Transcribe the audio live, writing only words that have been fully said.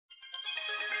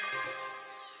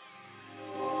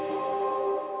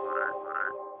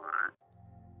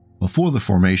Before the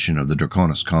formation of the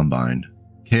Draconis Combine,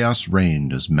 chaos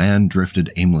reigned as man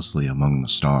drifted aimlessly among the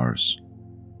stars.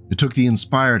 It took the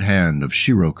inspired hand of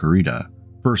Shiro,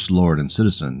 First Lord and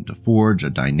Citizen, to forge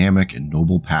a dynamic and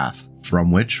noble path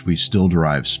from which we still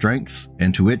derive strength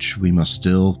and to which we must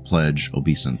still pledge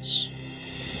obeisance.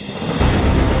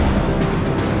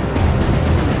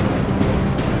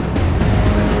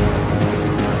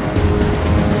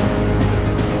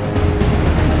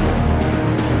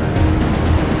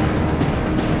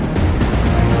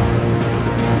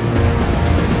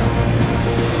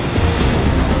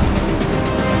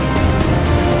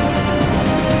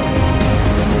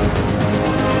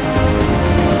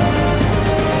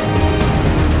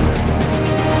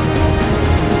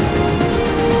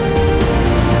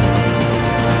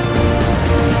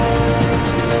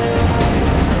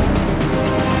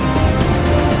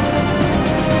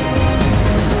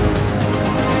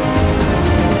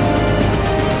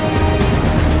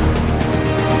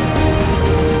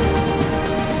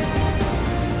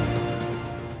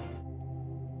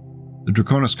 The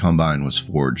Draconis Combine was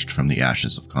forged from the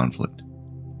ashes of conflict.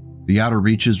 The Outer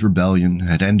Reaches rebellion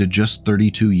had ended just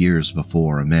 32 years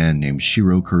before a man named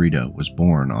Shiro was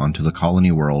born onto the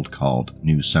colony world called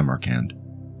New Samarkand.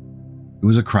 It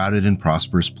was a crowded and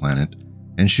prosperous planet,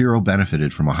 and Shiro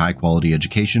benefited from a high-quality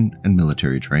education and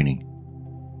military training.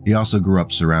 He also grew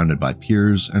up surrounded by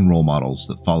peers and role models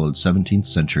that followed 17th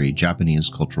century Japanese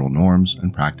cultural norms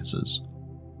and practices.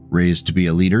 Raised to be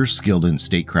a leader skilled in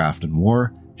statecraft and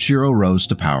war, Shiro rose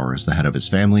to power as the head of his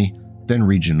family, then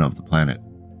region of the planet.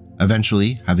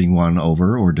 Eventually, having won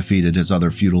over or defeated his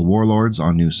other feudal warlords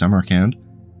on New Samarkand,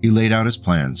 he laid out his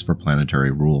plans for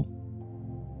planetary rule.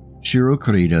 Shiro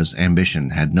Kurida's ambition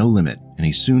had no limit, and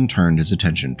he soon turned his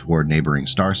attention toward neighboring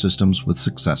star systems with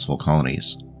successful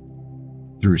colonies.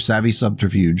 Through savvy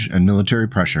subterfuge and military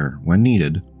pressure, when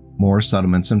needed, more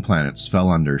settlements and planets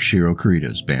fell under Shiro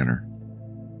Kurida's banner.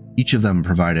 Each of them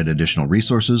provided additional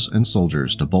resources and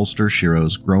soldiers to bolster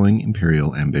Shiro's growing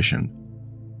imperial ambition.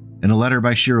 In a letter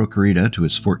by Shiro to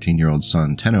his 14-year-old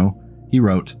son Tenno, he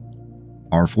wrote,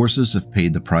 "Our forces have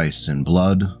paid the price in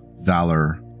blood,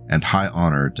 valor, and high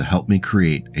honor to help me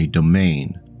create a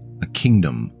domain, a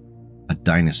kingdom, a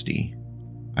dynasty.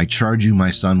 I charge you,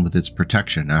 my son, with its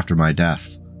protection after my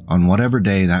death, on whatever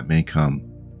day that may come.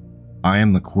 I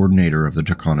am the coordinator of the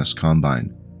Draconis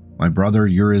Combine. My brother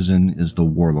Urizen is the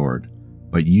warlord,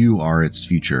 but you are its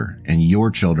future, and your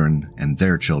children and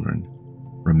their children.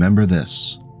 Remember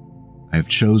this. I have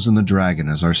chosen the dragon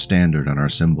as our standard and our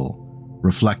symbol,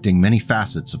 reflecting many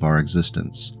facets of our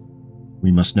existence.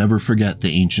 We must never forget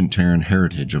the ancient Terran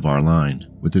heritage of our line,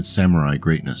 with its samurai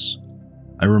greatness.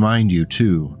 I remind you,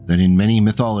 too, that in many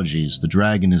mythologies the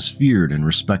dragon is feared and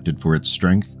respected for its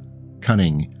strength,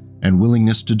 cunning, and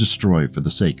willingness to destroy for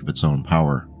the sake of its own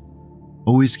power.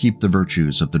 Always keep the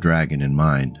virtues of the dragon in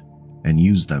mind, and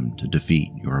use them to defeat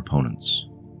your opponents."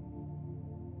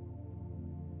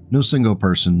 No single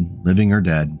person, living or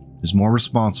dead, is more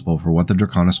responsible for what the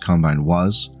Draconis Combine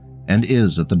was and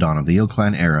is at the dawn of the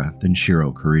Ilclan era than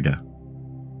Shiro Kurita.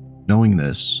 Knowing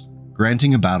this,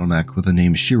 granting a battle mech with the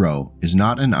name Shiro is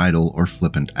not an idle or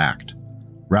flippant act.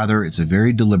 Rather, it's a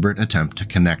very deliberate attempt to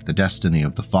connect the destiny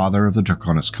of the father of the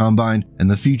Draconis Combine and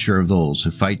the future of those who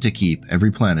fight to keep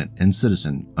every planet and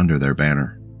citizen under their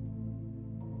banner.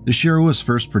 The Shiro was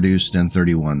first produced in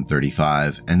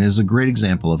 3135 and is a great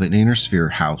example of an Inner Sphere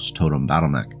House totem battle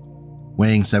mech.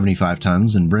 Weighing 75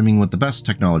 tons and brimming with the best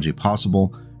technology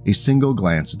possible, a single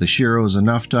glance at the Shiro is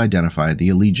enough to identify the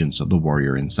allegiance of the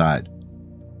warrior inside,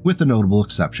 with a notable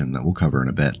exception that we'll cover in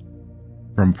a bit.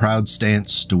 From proud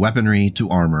stance to weaponry to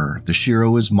armor, the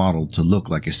Shiro is modeled to look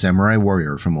like a samurai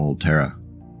warrior from Old Terra.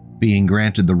 Being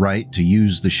granted the right to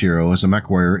use the Shiro as a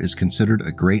Mechwarrior is considered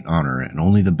a great honor, and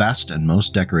only the best and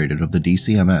most decorated of the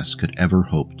DCMS could ever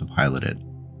hope to pilot it.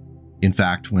 In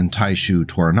fact, when Taishu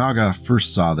Toranaga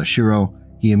first saw the Shiro,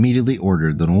 he immediately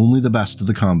ordered that only the best of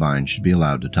the Combine should be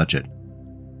allowed to touch it.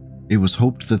 It was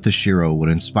hoped that the Shiro would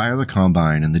inspire the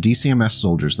Combine and the DCMS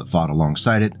soldiers that fought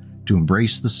alongside it to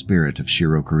embrace the spirit of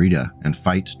Shiro and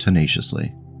fight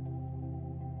tenaciously.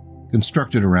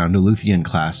 Constructed around a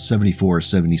Luthien-class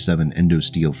 7477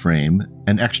 endosteel frame,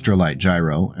 an extra-light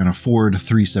gyro, and a Ford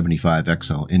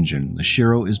 375XL engine, the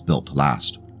Shiro is built to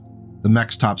last. The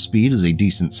mech's top speed is a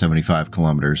decent 75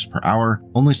 km per hour,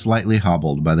 only slightly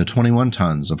hobbled by the 21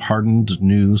 tons of hardened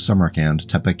New Samarkand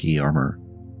Tepeki armor.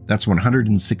 That's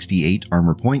 168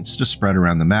 armor points to spread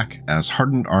around the mech, as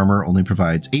hardened armor only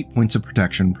provides 8 points of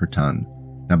protection per ton.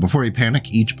 Now before you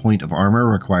panic, each point of armor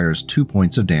requires 2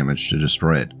 points of damage to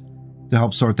destroy it. To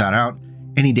help sort that out,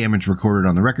 Any damage recorded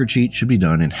on the record sheet should be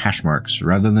done in hash marks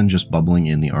rather than just bubbling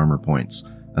in the armor points,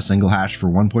 a single hash for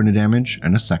 1 point of damage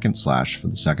and a second slash for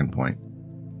the second point.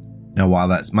 Now while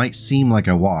that might seem like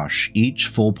a wash, each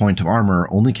full point of armor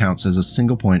only counts as a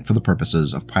single point for the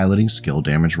purposes of piloting skill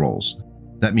damage rolls.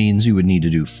 That means you would need to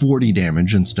do 40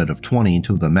 damage instead of 20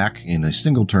 to the mech in a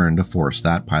single turn to force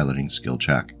that piloting skill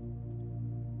check.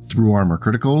 Through armor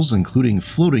criticals, including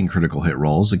floating critical hit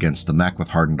rolls against the mech with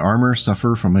hardened armor,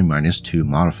 suffer from a -2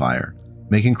 modifier,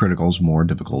 making criticals more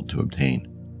difficult to obtain.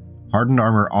 Hardened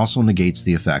armor also negates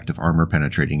the effect of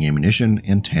armor-penetrating ammunition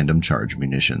and tandem charge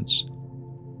munitions.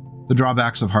 The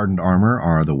drawbacks of hardened armor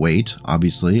are the weight,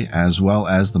 obviously, as well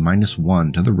as the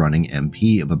 -1 to the running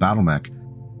MP of a battle mech,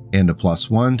 and a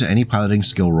 +1 to any piloting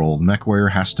skill roll the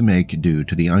Mechwarrior has to make due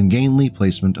to the ungainly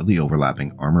placement of the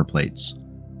overlapping armor plates.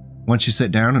 Once you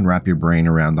sit down and wrap your brain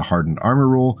around the hardened armor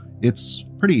rule, it's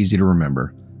pretty easy to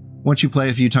remember. Once you play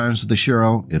a few times with the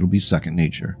Shiro, it'll be second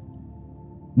nature.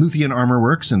 Luthien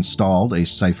Armorworks installed a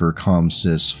Cypher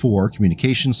ComSys 4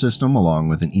 communication system along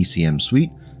with an ECM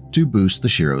suite to boost the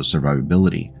Shiro's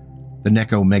survivability. The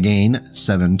Neko Megane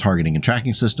 7 targeting and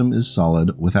tracking system is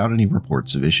solid without any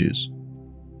reports of issues.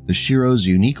 The Shiro's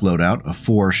unique loadout of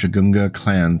 4 Shogunga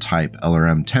clan-type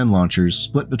LRM-10 launchers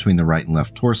split between the right and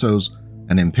left torsos,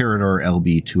 an Imperator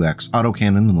LB-2X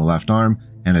autocannon in the left arm,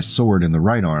 and a sword in the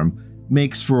right arm,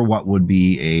 makes for what would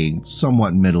be a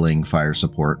somewhat middling fire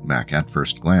support mech at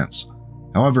first glance.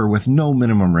 However, with no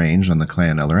minimum range on the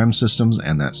clan LRM systems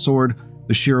and that sword,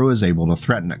 the Shiro is able to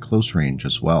threaten at close range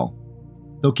as well.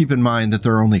 Though keep in mind that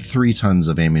there are only 3 tons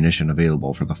of ammunition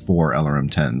available for the 4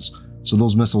 LRM-10s, so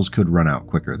those missiles could run out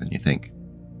quicker than you think.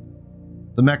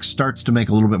 The mech starts to make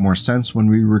a little bit more sense when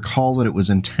we recall that it was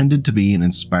intended to be an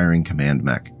inspiring command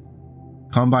mech.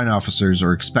 Combine officers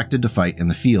are expected to fight in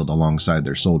the field alongside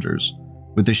their soldiers.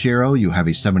 With the Shiro, you have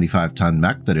a 75-ton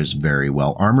mech that is very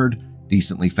well armored,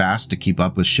 decently fast to keep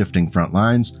up with shifting front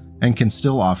lines, and can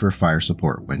still offer fire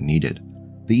support when needed.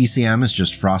 The ECM is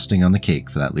just frosting on the cake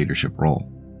for that leadership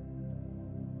role.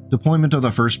 Deployment of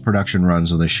the first production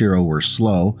runs of the Shiro were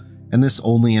slow, and this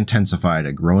only intensified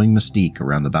a growing mystique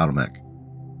around the battle mech.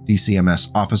 DCMS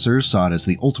officers saw it as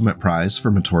the ultimate prize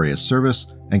for meritorious service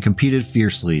and competed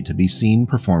fiercely to be seen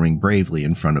performing bravely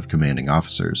in front of commanding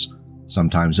officers.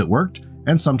 Sometimes it worked,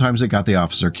 and sometimes it got the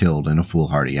officer killed in a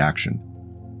foolhardy action.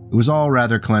 It was all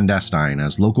rather clandestine,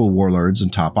 as local warlords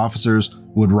and top officers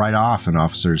would write off an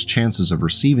officer's chances of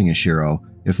receiving a Shiro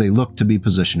if they looked to be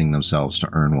positioning themselves to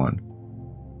earn one.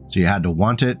 So you had to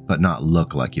want it, but not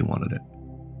look like you wanted it.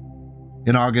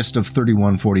 In August of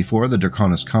 3144, the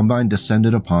Draconis Combine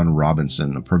descended upon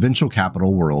Robinson, a provincial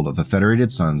capital world of the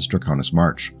Federated Sun's Draconis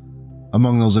March.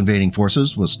 Among those invading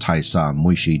forces was Taisa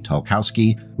Muishi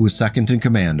Tolkowski, who was second in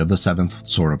command of the 7th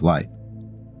Sword of Light.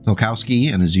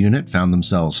 Tolkowski and his unit found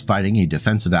themselves fighting a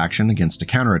defensive action against a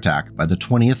counterattack by the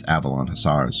 20th Avalon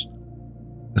Hussars.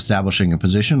 Establishing a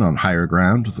position on higher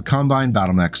ground, the Combine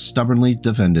battle mechs stubbornly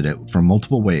defended it from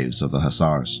multiple waves of the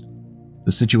Hussars.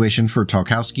 The situation for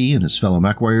Tolkowski and his fellow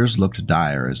Mechwarriors looked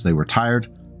dire as they were tired,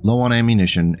 low on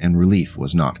ammunition, and relief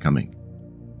was not coming.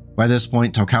 By this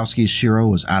point, Tolkowski's Shiro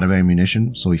was out of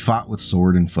ammunition, so he fought with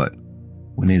sword and foot.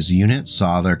 When his unit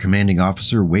saw their commanding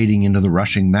officer wading into the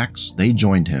rushing mechs, they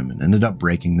joined him and ended up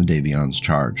breaking the Davion's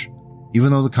charge.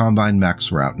 Even though the Combine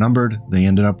mechs were outnumbered, they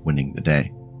ended up winning the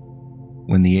day.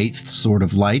 When the 8th Sword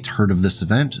of Light heard of this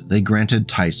event, they granted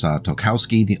Taisa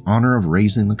Tolkowski the honor of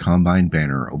raising the Combine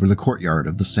banner over the courtyard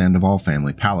of the Sandoval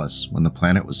family palace when the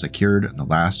planet was secured and the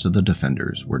last of the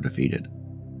defenders were defeated.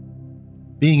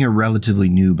 Being a relatively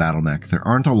new battle mech, there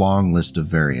aren't a long list of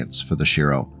variants for the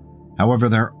Shiro. However,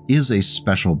 there is a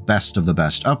special best of the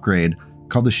best upgrade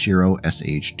called the Shiro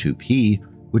SH2P,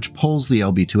 which pulls the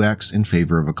LB2X in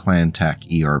favor of a ClanTech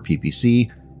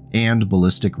ERPPC and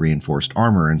ballistic reinforced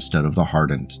armor instead of the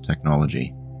hardened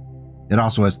technology. It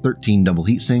also has 13 double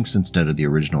heat sinks instead of the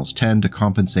original's 10 to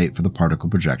compensate for the particle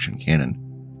projection cannon.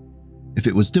 If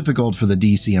it was difficult for the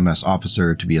DCMS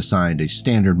officer to be assigned a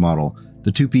standard model,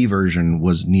 the 2P version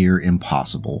was near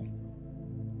impossible.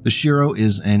 The Shiro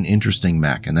is an interesting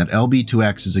mech, and that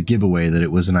LB2X is a giveaway that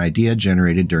it was an idea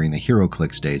generated during the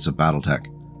HeroClix days of BattleTech.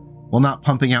 While not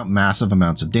pumping out massive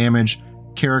amounts of damage,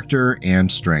 character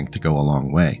and strength go a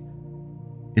long way.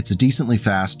 It's a decently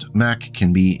fast mech,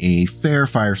 can be a fair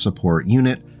fire support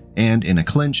unit, and in a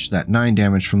clinch, that 9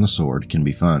 damage from the sword can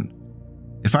be fun.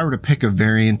 If I were to pick a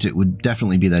variant, it would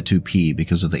definitely be that 2P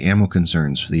because of the ammo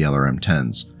concerns for the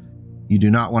LRM-10s. You do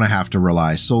not want to have to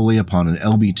rely solely upon an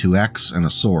LB2X and a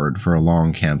sword for a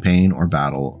long campaign or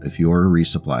battle if your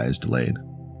resupply is delayed.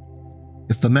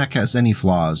 If the mech has any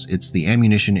flaws, it's the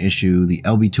ammunition issue, the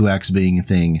LB2X being a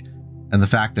thing, and the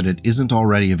fact that it isn't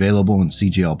already available in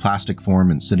CGL plastic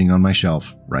form and sitting on my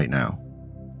shelf right now.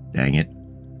 Dang it.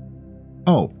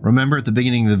 Oh, remember at the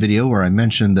beginning of the video where I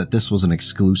mentioned that this was an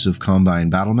exclusive Combine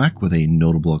battle mech with a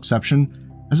notable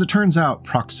exception? As it turns out,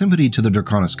 proximity to the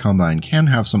Draconis Combine can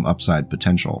have some upside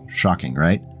potential. Shocking,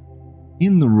 right?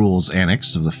 In the Rules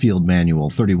Annex of the Field Manual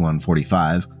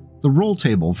 3145, the roll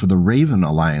table for the Raven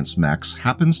Alliance mechs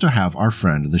happens to have our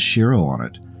friend the Shiro on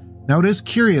it. Now it is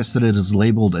curious that it is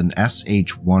labeled an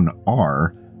SH1R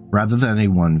rather than a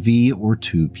 1V or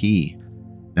 2P.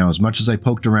 Now as much as I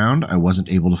poked around, I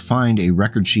wasn't able to find a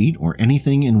record sheet or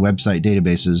anything in website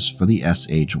databases for the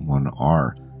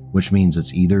SH1R, which means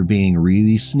it's either being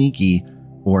really sneaky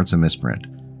or it's a misprint.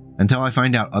 Until I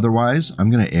find out otherwise, I'm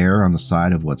going to err on the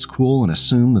side of what's cool and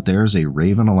assume that there's a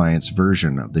Raven Alliance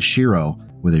version of the Shiro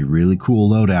with a really cool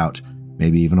loadout,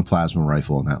 maybe even a plasma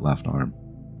rifle in that left arm.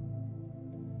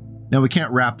 Now we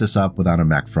can't wrap this up without a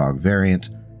Mech Frog variant,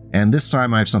 and this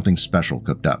time I have something special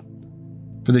cooked up.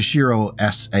 For the Shiro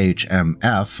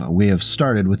SHMF, we have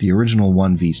started with the original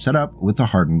 1V setup with the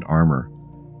hardened armor.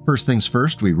 First things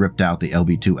first, we ripped out the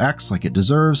LB2X like it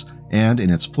deserves, and in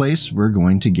its place, we're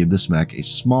going to give this mech a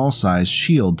small-sized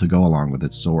shield to go along with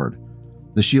its sword.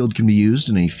 The shield can be used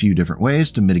in a few different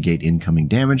ways to mitigate incoming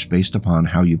damage based upon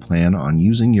how you plan on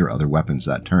using your other weapons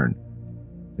that turn.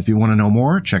 If you want to know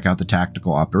more, check out the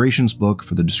Tactical Operations book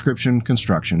for the description,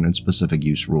 construction, and specific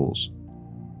use rules.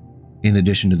 In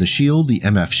addition to the shield, the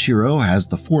MF Shiro has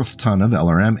the 4th ton of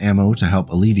LRM ammo to help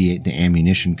alleviate the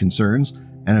ammunition concerns,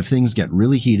 and if things get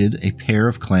really heated, a pair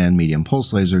of Clan medium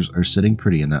pulse lasers are sitting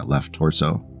pretty in that left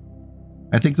torso.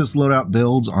 I think this loadout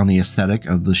builds on the aesthetic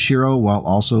of the Shiro while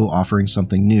also offering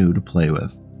something new to play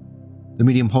with. The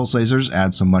medium pulse lasers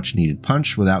add some much needed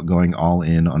punch without going all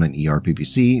in on an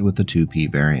ERPPC with the 2P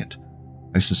variant.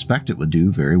 I suspect it would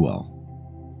do very well.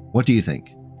 What do you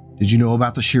think? Did you know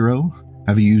about the Shiro?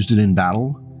 Have you used it in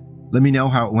battle? Let me know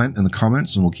how it went in the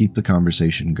comments and we'll keep the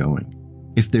conversation going.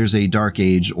 If there's a Dark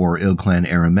Age or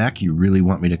Ilclan era mech you really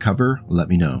want me to cover, let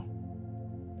me know.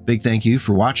 Big thank you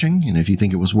for watching, and if you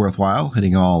think it was worthwhile,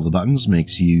 hitting all the buttons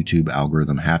makes YouTube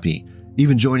algorithm happy.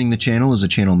 Even joining the channel as a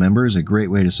channel member is a great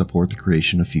way to support the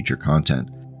creation of future content.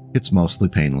 It's mostly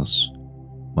painless.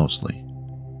 Mostly.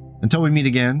 Until we meet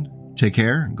again, take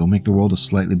care and go make the world a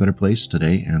slightly better place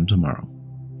today and tomorrow.